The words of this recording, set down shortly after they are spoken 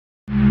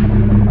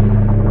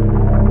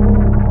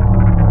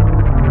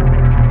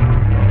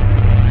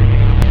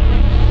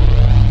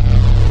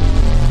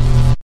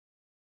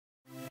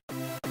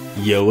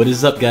Yo, what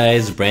is up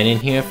guys? Brandon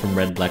here from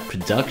Red Black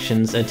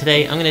Productions, and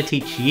today I'm going to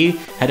teach you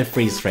how to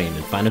freeze frame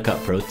in Final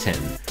Cut Pro 10.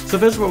 So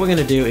first what we're going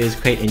to do is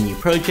create a new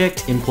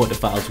project, import the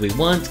files we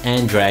want,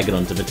 and drag it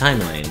onto the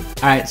timeline.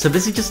 Alright, so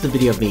this is just a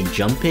video of me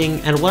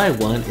jumping, and what I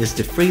want is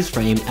to freeze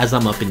frame as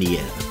I'm up in the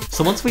air.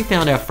 So once we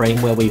found our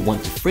frame where we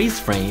want to freeze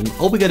frame,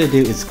 all we gotta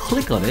do is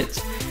click on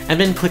it, and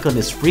then click on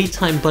this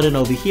retime button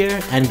over here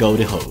and go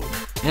to home.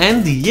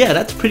 And yeah,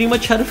 that's pretty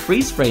much how to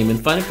freeze frame in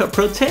Final Cut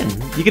Pro 10.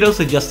 You can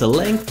also adjust the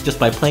length just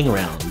by playing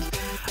around.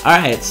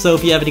 Alright, so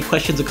if you have any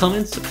questions or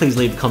comments, please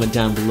leave a comment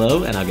down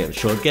below and I'll get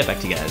sure to get back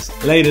to you guys.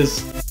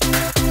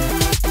 Laters!